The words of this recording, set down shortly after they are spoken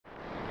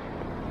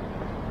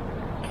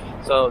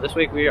So this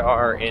week we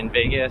are in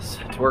Vegas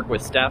to work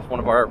with Steph, one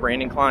of our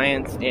branding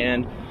clients,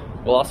 and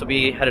we'll also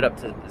be headed up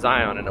to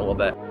Zion in a little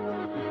bit.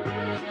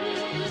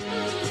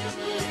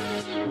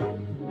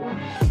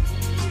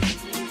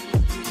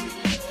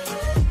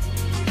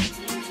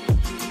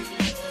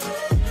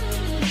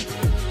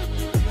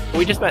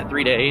 We just spent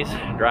 3 days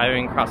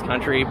driving cross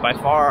country. By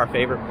far our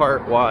favorite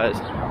part was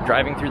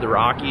driving through the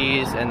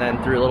Rockies and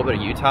then through a little bit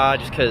of Utah,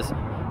 just because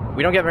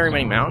we don't get very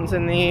many mountains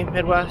in the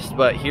Midwest,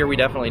 but here we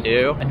definitely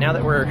do. And now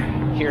that we're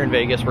here in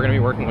Vegas, we're gonna be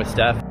working with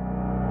Steph.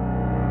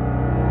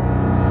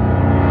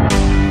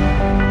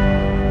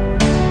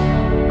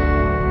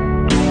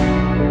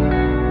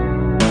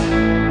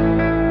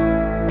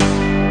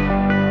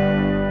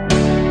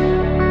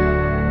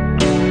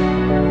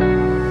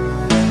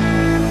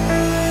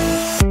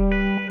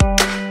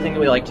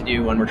 We like to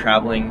do when we're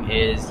traveling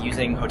is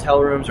using hotel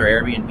rooms or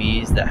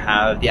Airbnbs that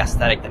have the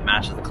aesthetic that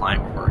matches the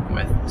client we're working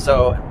with.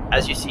 So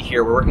as you see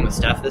here, we're working with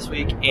Steph this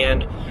week,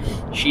 and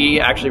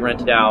she actually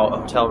rented out a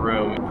hotel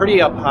room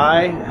pretty up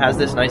high. It has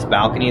this nice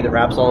balcony that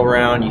wraps all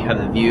around. You have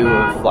the view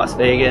of Las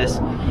Vegas,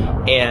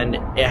 and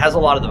it has a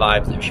lot of the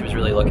vibes that she was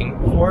really looking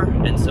for.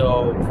 And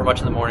so for much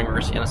of the morning,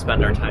 we're just gonna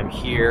spend our time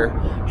here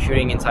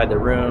shooting inside the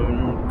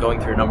room, going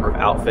through a number of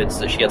outfits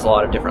so she gets a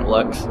lot of different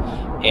looks.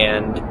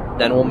 And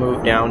then we'll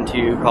move down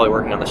to probably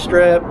working on the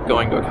strip,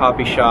 going to a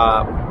coffee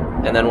shop,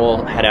 and then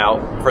we'll head out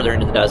further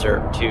into the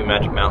desert to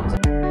Magic Mountains.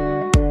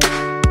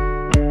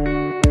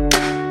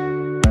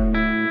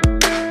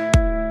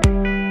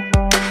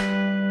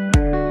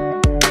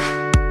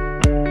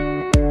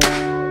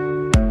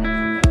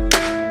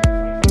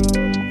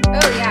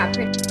 Oh yeah,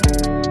 pretty.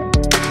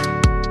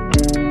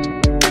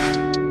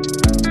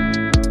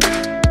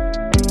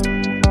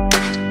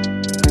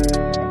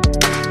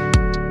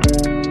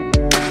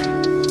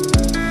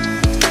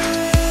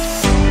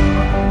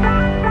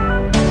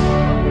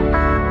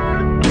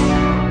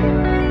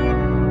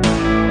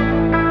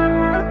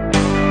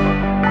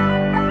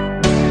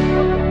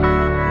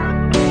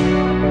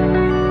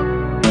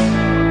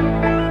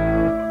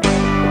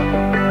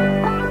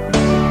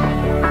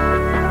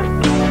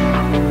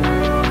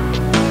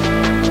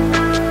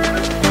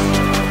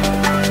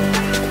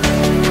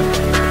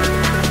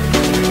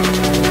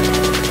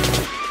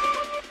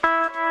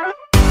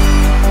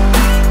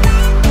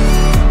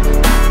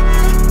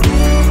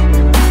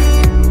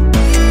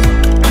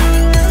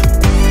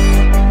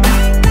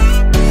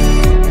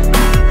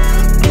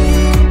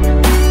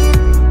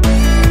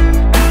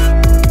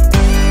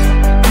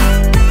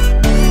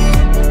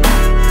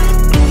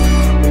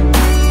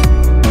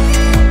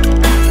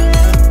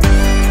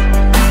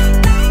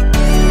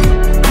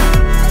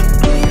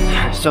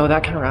 So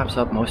that kind of wraps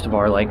up most of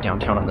our like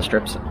downtown on the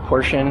strips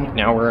portion.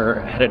 Now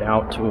we're headed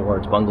out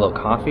towards Bungalow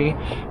Coffee,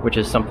 which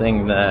is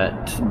something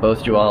that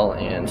both Joelle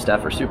and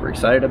Steph are super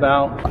excited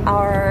about.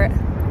 Our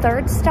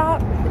third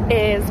stop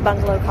is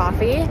Bungalow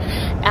Coffee.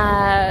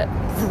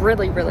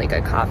 Really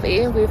good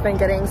coffee. We've been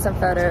getting some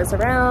photos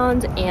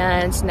around,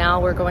 and now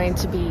we're going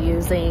to be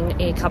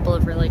using a couple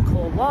of really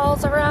cool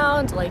walls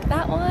around, like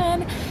that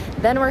one.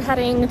 Then we're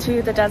heading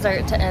to the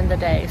desert to end the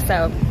day.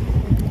 So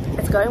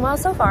it's going well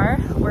so far.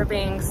 We're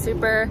being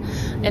super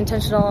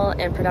intentional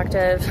and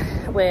productive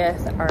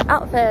with our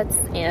outfits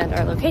and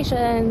our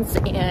locations,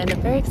 and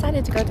I'm very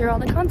excited to go through all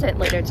the content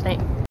later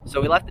tonight. So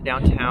we left the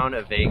downtown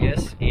of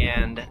Vegas,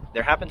 and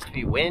there happens to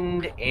be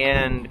wind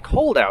and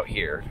cold out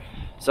here.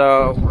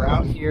 So we're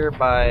out here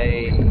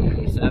by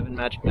 7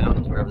 Magic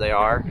Mountains, wherever they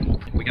are.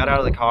 We got out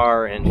of the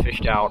car and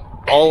fished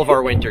out all of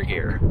our winter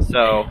gear.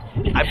 So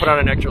I put on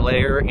an extra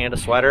layer and a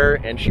sweater,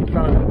 and she put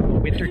on a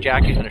winter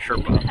jacket and a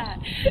Sherpa. Yeah.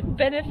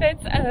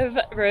 Benefits of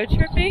road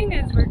tripping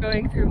is we're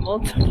going through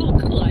multiple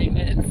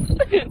climates.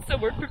 So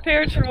we're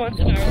prepared for once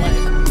in our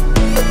life.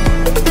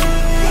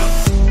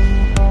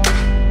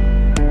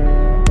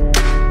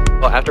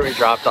 Well, after we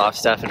dropped off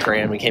Steph and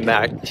Fran, we came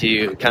back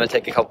to kind of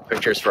take a couple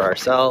pictures for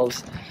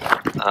ourselves.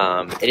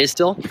 It is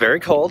still very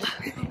cold,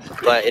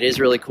 but it is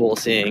really cool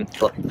seeing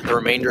the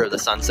remainder of the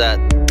sunset.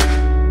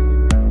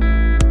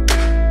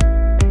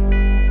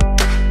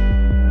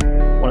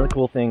 One of the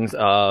cool things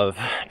of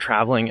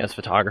traveling as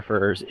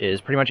photographers is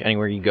pretty much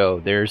anywhere you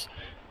go, there's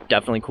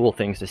definitely cool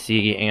things to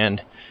see,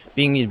 and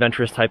being the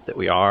adventurous type that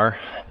we are,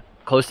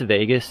 close to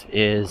Vegas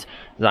is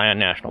Zion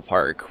National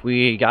Park.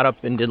 We got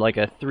up and did like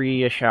a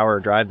 3-ish hour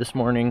drive this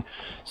morning,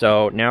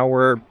 so now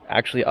we're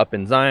actually up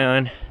in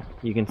Zion.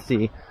 You can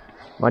see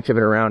much of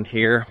it around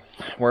here.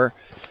 We're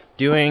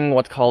doing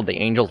what's called the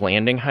Angel's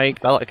Landing hike,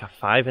 about like a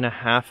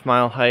 5.5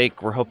 mile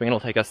hike. We're hoping it'll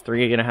take us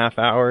 3.5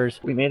 hours.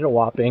 We made it a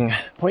whopping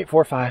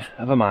 0.45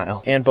 of a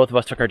mile, and both of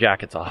us took our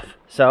jackets off.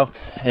 So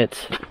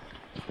it's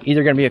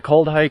either gonna be a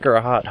cold hike or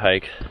a hot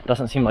hike.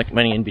 Doesn't seem like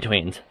many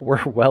in-betweens.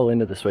 We're well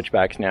into the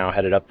switchbacks now,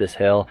 headed up this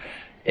hill.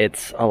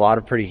 It's a lot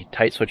of pretty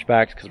tight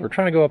switchbacks because we're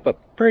trying to go up a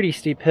pretty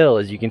steep hill,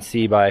 as you can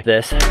see by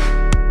this.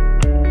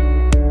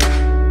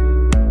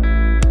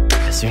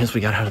 As soon as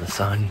we got out of the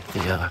sun,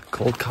 the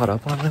cold caught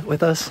up on it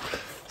with us.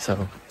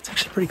 So it's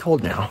actually pretty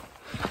cold now.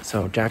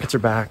 So jackets are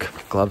back,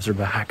 gloves are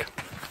back,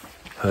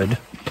 hood,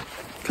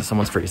 because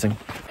someone's freezing.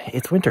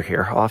 it's winter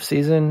here, off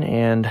season,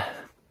 and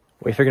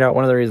we figured out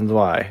one of the reasons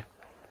why.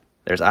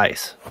 There's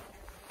ice.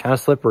 Kind of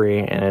slippery,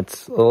 and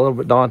it's a little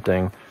bit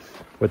daunting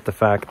with the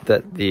fact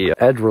that the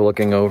edge we're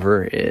looking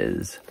over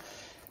is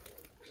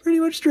pretty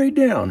much straight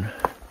down.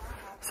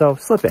 So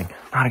slipping,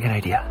 not a good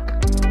idea.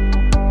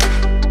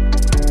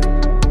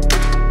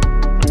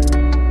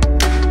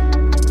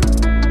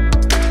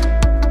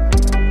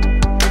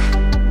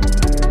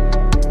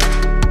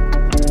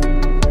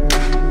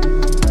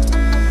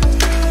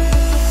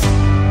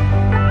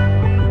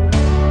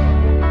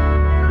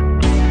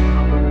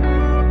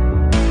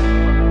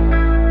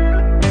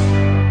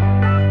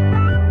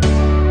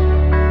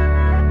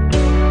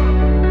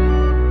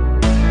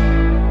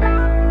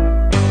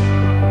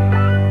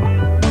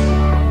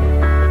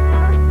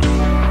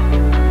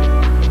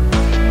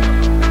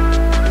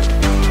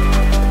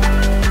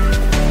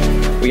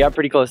 We got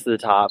pretty close to the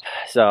top,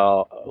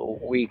 so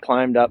we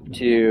climbed up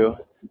to,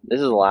 this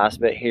is the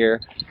last bit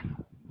here,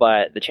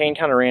 but the chain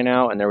kind of ran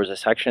out and there was a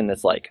section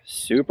that's like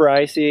super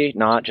icy,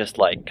 not just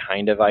like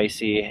kind of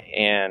icy,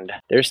 and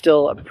there's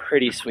still a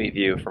pretty sweet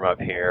view from up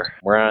here.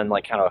 We're on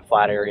like kind of a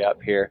flat area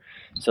up here,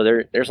 so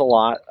there's a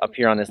lot up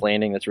here on this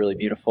landing that's really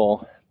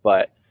beautiful,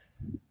 but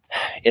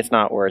it's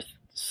not worth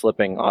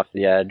slipping off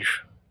the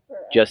edge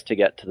just to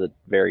get to the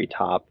very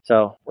top.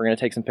 So we're gonna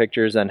take some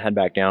pictures and head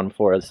back down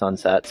before the sun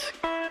sets.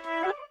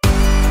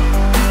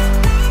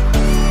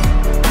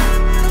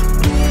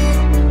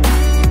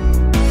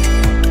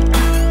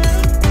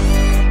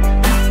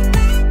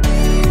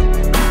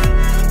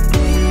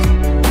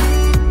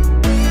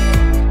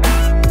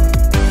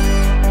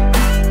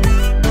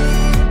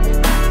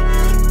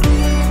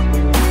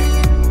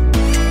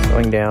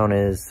 Down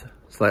is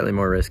slightly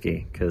more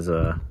risky because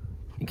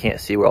you can't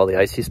see where all the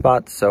icy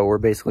spots, so we're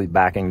basically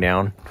backing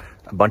down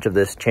a bunch of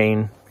this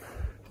chain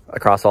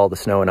across all the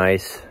snow and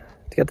ice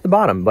to get to the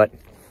bottom, but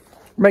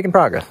we're making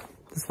progress.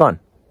 It's fun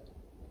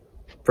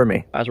for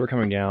me. As we're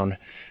coming down,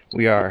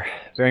 we are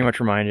very much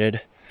reminded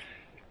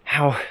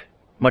how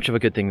much of a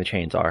good thing the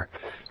chains are,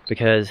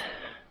 because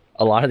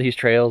a lot of these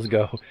trails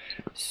go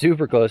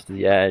super close to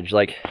the edge.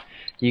 Like,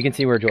 you can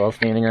see where Joel's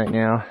standing right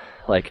now,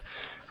 like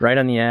right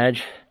on the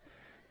edge.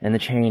 And the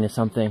chain is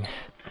something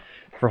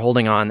for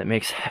holding on that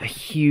makes a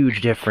huge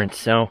difference.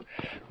 So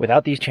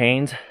without these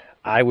chains,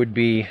 I would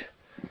be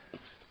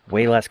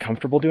way less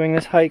comfortable doing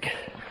this hike.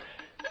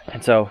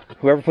 And so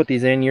whoever put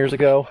these in years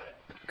ago,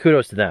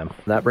 kudos to them.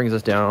 That brings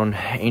us down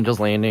Angel's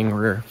Landing.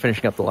 We're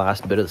finishing up the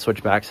last bit of the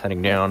switchbacks,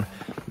 heading down.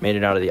 Made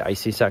it out of the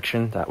icy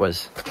section. That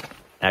was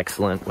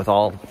excellent with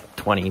all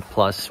 20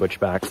 plus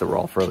switchbacks that were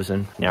all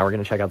frozen. Now we're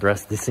gonna check out the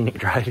rest of the scenic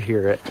drive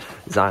here at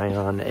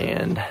Zion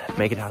and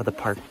make it out of the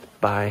park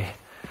by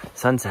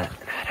sunset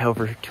and head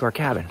over to our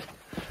cabin.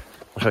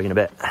 I'll show you in a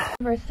bit.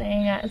 We're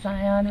staying at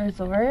Zion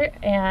Resort,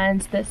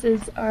 and this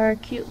is our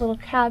cute little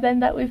cabin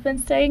that we've been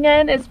staying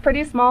in. It's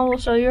pretty small. We'll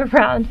show you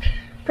around.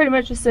 Pretty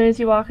much as soon as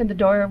you walk in the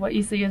door, what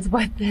you see is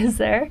what is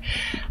there.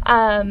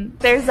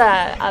 There's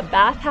a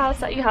bathhouse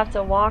that you have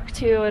to walk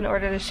to in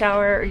order to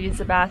shower or use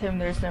the bathroom.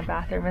 There's no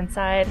bathroom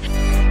inside.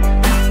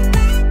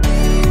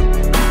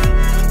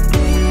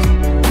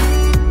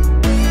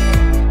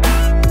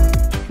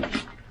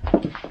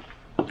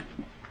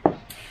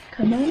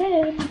 Come on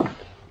in.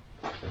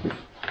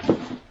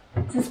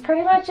 This is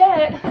pretty much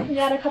it. We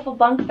got a couple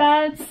bunk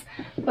beds.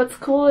 What's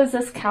cool is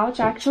this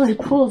couch actually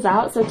pulls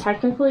out, so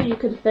technically you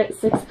could fit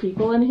 6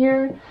 people in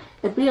here.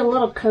 It'd be a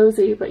little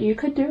cozy, but you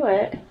could do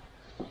it.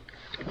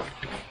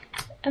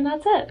 And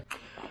that's it.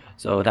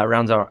 So that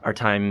rounds out our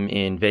time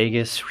in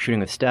Vegas,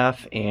 shooting with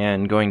Steph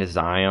and going to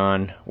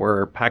Zion.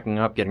 We're packing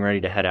up, getting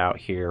ready to head out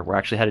here. We're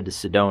actually headed to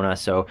Sedona,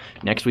 so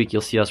next week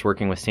you'll see us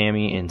working with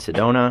Sammy in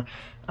Sedona.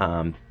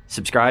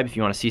 Subscribe if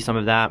you want to see some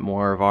of that,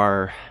 more of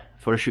our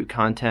photo shoot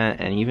content,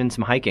 and even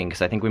some hiking,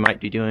 because I think we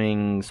might be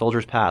doing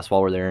Soldier's Pass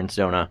while we're there in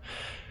Sedona.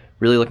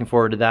 Really looking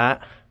forward to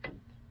that.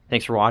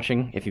 Thanks for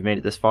watching if you've made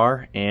it this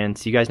far, and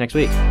see you guys next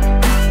week.